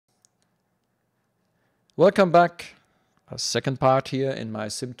Welcome back. A second part here in my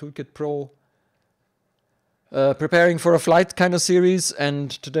SimToolkitPro preparing for a flight kind of series, and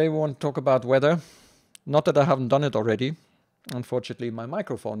today we want to talk about weather. Not that I haven't done it already. Unfortunately, my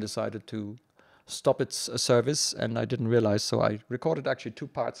microphone decided to stop its service and I didn't realize, so I recorded actually two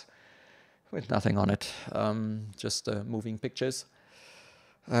parts with nothing on it, just moving pictures.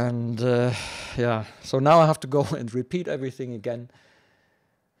 And yeah, so now I have to go and repeat everything again.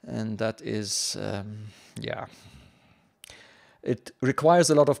 And that is, yeah, it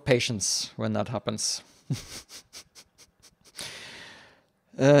requires a lot of patience when that happens.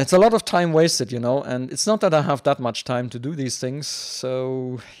 It's a lot of time wasted, you know, and it's not that I have that much time to do these things.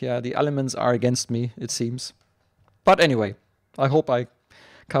 So yeah, the elements are against me, it seems. But anyway, I hope I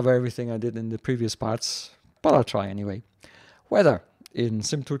cover everything I did in the previous parts, but I'll try anyway. Weather in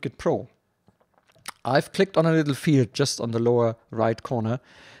SimToolkitPro. I've clicked on a little field just on the lower right corner.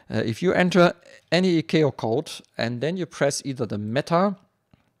 If you enter any ICAO code and then you press either the meta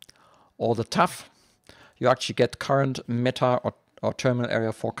or the TAF, you actually get current meta or terminal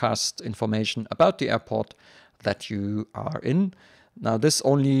area forecast information about the airport that you are in. Now this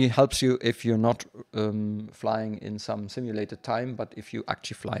only helps you if you're not flying in some simulated time, but if you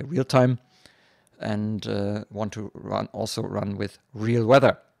actually fly real time and want to also run with real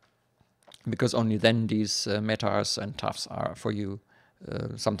weather, because only then these metas and TAFs are for you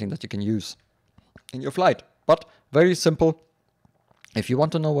something that you can use in your flight. But very simple. If you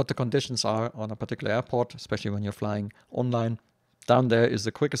want to know what the conditions are on a particular airport, especially when you're flying online, down there is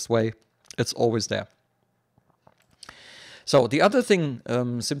the quickest way. It's always there. So the other thing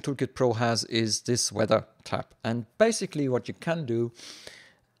SimToolkitPro has is this weather tab. And basically what you can do,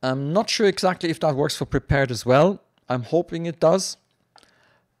 I'm not sure exactly if that works for prepared as well. I'm hoping it does.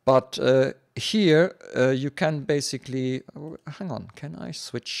 But here you can basically, hang on, can I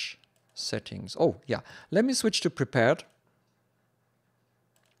switch settings? Oh yeah, let me switch to prepared.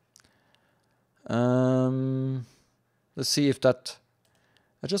 Let's see if that,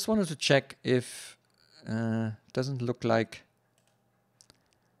 I just wanted to check if doesn't look like,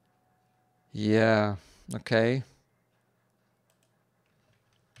 yeah, okay.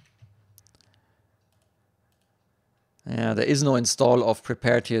 Yeah, there is no install of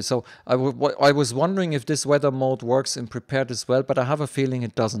prepared here. So I was wondering if this weather mode works in prepared as well, but I have a feeling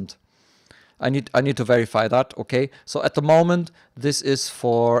it doesn't. I need to verify that. Okay, so at the moment this is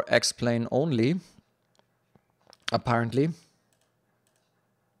for X-plane only, apparently.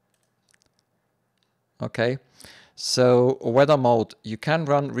 Okay, so weather mode, you can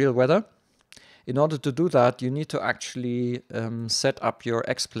run real weather. In order to do that, you need to actually set up your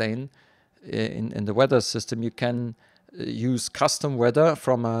X-plane in the weather system. You can use custom weather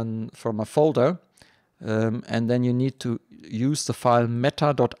from a folder, and then you need to use the file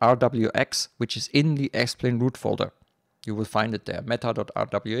meta.rwx, which is in the X-plane root folder. You will find it there,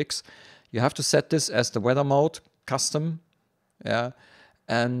 meta.rwx. You have to set this as the weather mode, custom, yeah,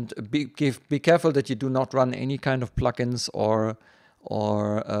 and be careful that you do not run any kind of plugins or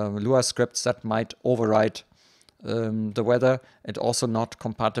Lua scripts that might override the weather, and also not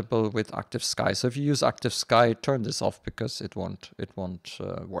compatible with Active Sky. So if you use Active Sky, turn this off because it won't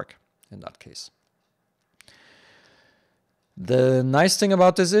work in that case. The nice thing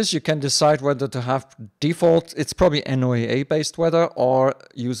about this is you can decide whether to have default, it's probably NOAA based weather, or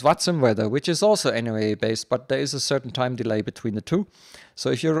use WATSIM weather, which is also NOAA based, but there is a certain time delay between the two. So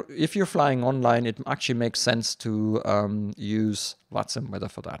if you're flying online, it actually makes sense to use WATSIM weather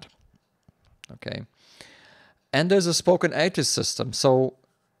for that. Okay. And there's a spoken ATIS system. So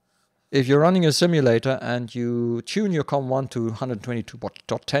if you're running a simulator and you tune your COM1 to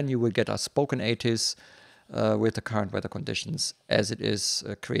 122.10, you will get a spoken ATIS with the current weather conditions as it is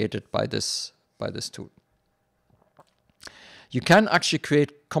created by this tool. You can actually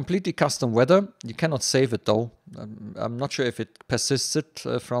create completely custom weather. You cannot save it though. I'm not sure if it persists it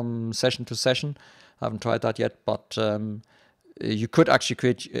from session to session. I haven't tried that yet, but you could actually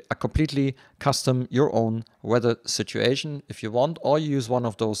create a completely custom, your own weather situation if you want, or you use one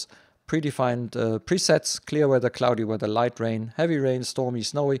of those predefined presets: clear weather, cloudy weather, light rain, heavy rain, stormy,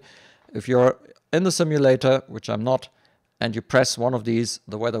 snowy. If you're in the simulator, which I'm not, and you press one of these,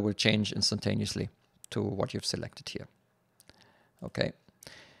 the weather will change instantaneously to what you've selected here. Okay.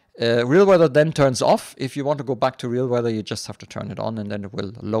 Real weather then turns off. If you want to go back to real weather, you just have to turn it on, and then it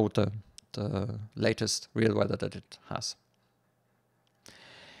will load the latest real weather that it has.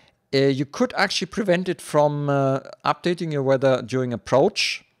 You could actually prevent it from updating your weather during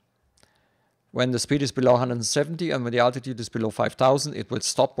approach. When the speed is below 170 and when the altitude is below 5,000, it will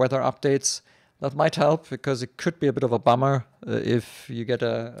stop weather updates. That might help, because it could be a bit of a bummer if you get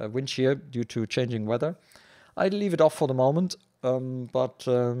a wind shear due to changing weather. I'd leave it off for the moment,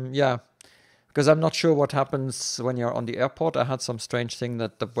 yeah, because I'm not sure what happens when you're on the airport. I had some strange thing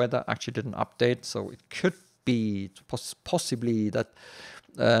that the weather actually didn't update, so it could be possibly that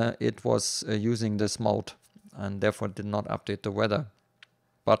it was using this mode and therefore did not update the weather,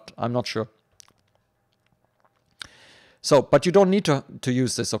 but I'm not sure. So, but you don't need to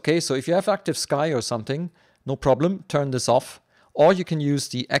use this, okay? So if you have active sky or something, no problem, turn this off. Or you can use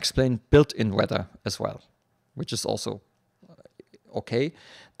the X-Plane built-in weather as well, which is also okay.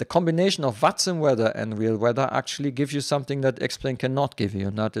 The combination of VATSIM weather and real weather actually gives you something that X-Plane cannot give you,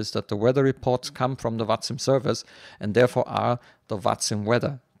 and that is that the weather reports come from the VATSIM servers and therefore are the VATSIM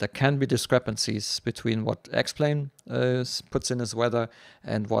weather. There can be discrepancies between what X-Plane puts in as weather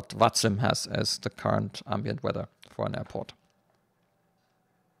and what VATSIM has as the current ambient weather for an airport.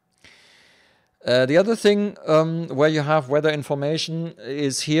 The other thing where you have weather information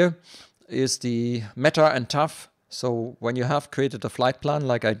is here, is the METAR and TAF. So when you have created a flight plan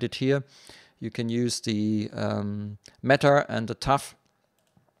like I did here, you can use the METAR and the TAF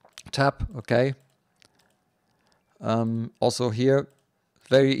tab, okay. Also here,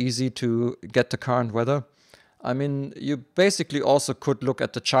 very easy to get the current weather. I mean, you basically also could look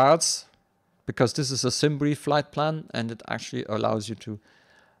at the charts, because this is a SimBrief flight plan and it actually allows you to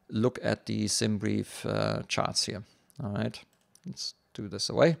look at the SimBrief charts here. All right, let's do this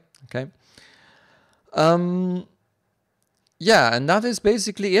away, okay. Yeah, and that is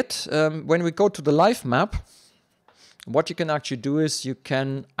basically it. When we go to the live map, what you can actually do is you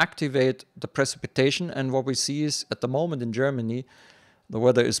can activate the precipitation, and what we see is at the moment in Germany, the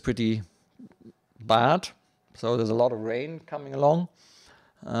weather is pretty bad. So there's a lot of rain coming along,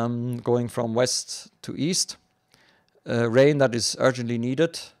 going from west to east. Rain that is urgently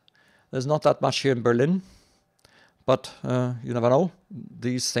needed. There's not that much here in Berlin, but you never know.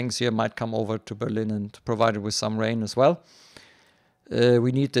 These things here might come over to Berlin and provide it with some rain as well.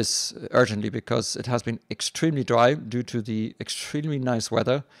 We need this urgently because it has been extremely dry due to the extremely nice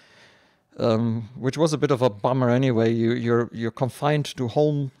weather, which was a bit of a bummer anyway. You're confined to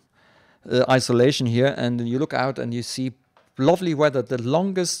home isolation here, and you look out and you see lovely weather, the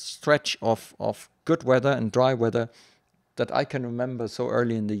longest stretch of good weather and dry weather that I can remember so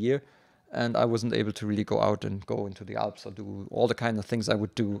early in the year. And I wasn't able to really go out and go into the Alps or do all the kind of things I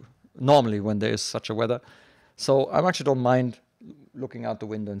would do normally when there is such a weather. So I actually don't mind looking out the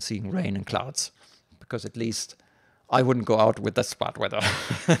window and seeing rain and clouds, because at least I wouldn't go out with this bad weather.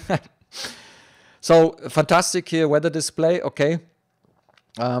 So fantastic here weather display, okay.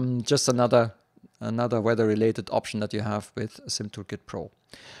 Just another weather related option that you have with SimToolkitPro.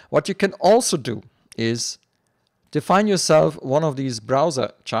 What you can also do is define yourself one of these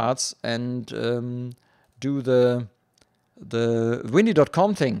browser charts and do the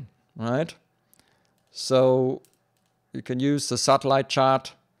windy.com thing, right? So you can use the satellite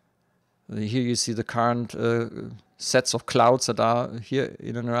chart. Here you see the current sets of clouds that are here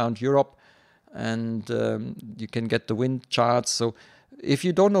in and around Europe, and you can get the wind charts. So if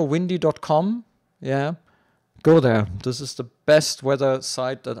you don't know windy.com, yeah, go there. This is the best weather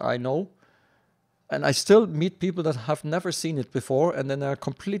site that I know. And I still meet people that have never seen it before, and then they're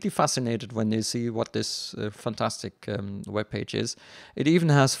completely fascinated when they see what this fantastic web page is. It even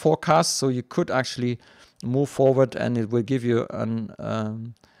has forecasts, so you could actually move forward, and it will give you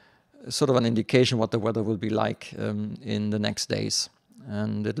an sort of an indication what the weather will be like in the next days.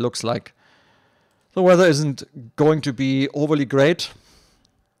 And it looks like the weather isn't going to be overly great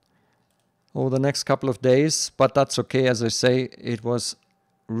over the next couple of days, but that's okay. As I say, it was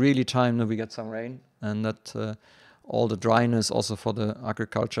really time that we get some rain, and that all the dryness also for the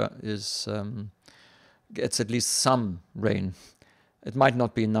agriculture is gets at least some rain. It might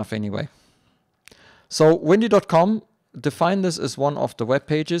not be enough anyway. So windy.com, define this as one of the web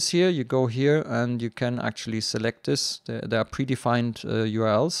pages here. You go here and you can actually select this. There are predefined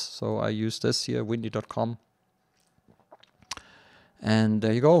URLs, so I use this here, windy.com, and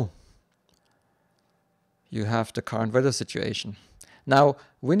there you go. You have the current weather situation. Now,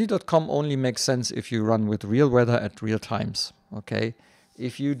 windy.com only makes sense if you run with real weather at real times, okay?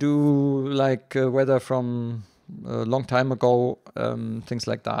 If you do like weather from a long time ago, things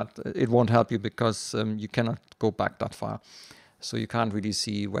like that, it won't help you because you cannot go back that far. So you can't really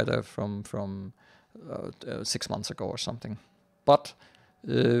see weather from 6 months ago or something. But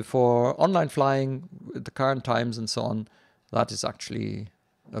for online flying, the current times and so on, that is actually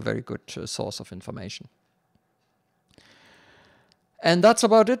a very good source of information. And that's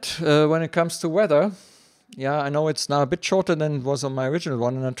about it when it comes to weather. Yeah, I know it's now a bit shorter than it was on my original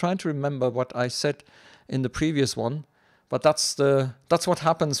one, and I'm trying to remember what I said in the previous one. But that's what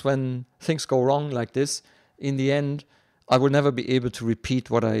happens when things go wrong like this. In the end, I will never be able to repeat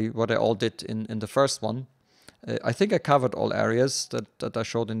what I all did in the first one. I think I covered all areas that I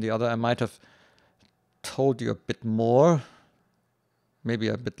showed in the other. I might have told you a bit more, maybe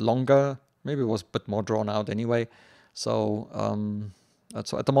a bit longer, maybe it was a bit more drawn out anyway. So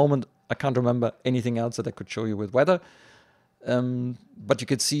at the moment, I can't remember anything else that I could show you with weather. But you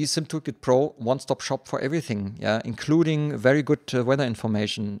could see SimToolkitPro, one-stop shop for everything, yeah, including very good weather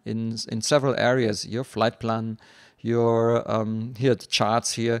information in several areas. Your flight plan, your here the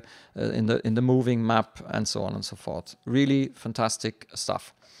charts here in the moving map, and so on and so forth. Really fantastic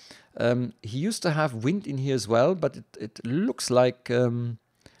stuff. He used to have wind in here as well, but it looks like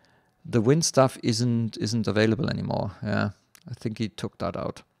the wind stuff isn't available anymore. Yeah, I think he took that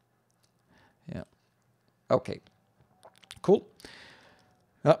out. Yeah. Okay. Cool.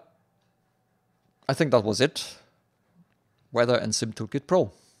 Yeah. I think that was it. Weather and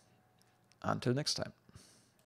SimToolkitPro. Until next time.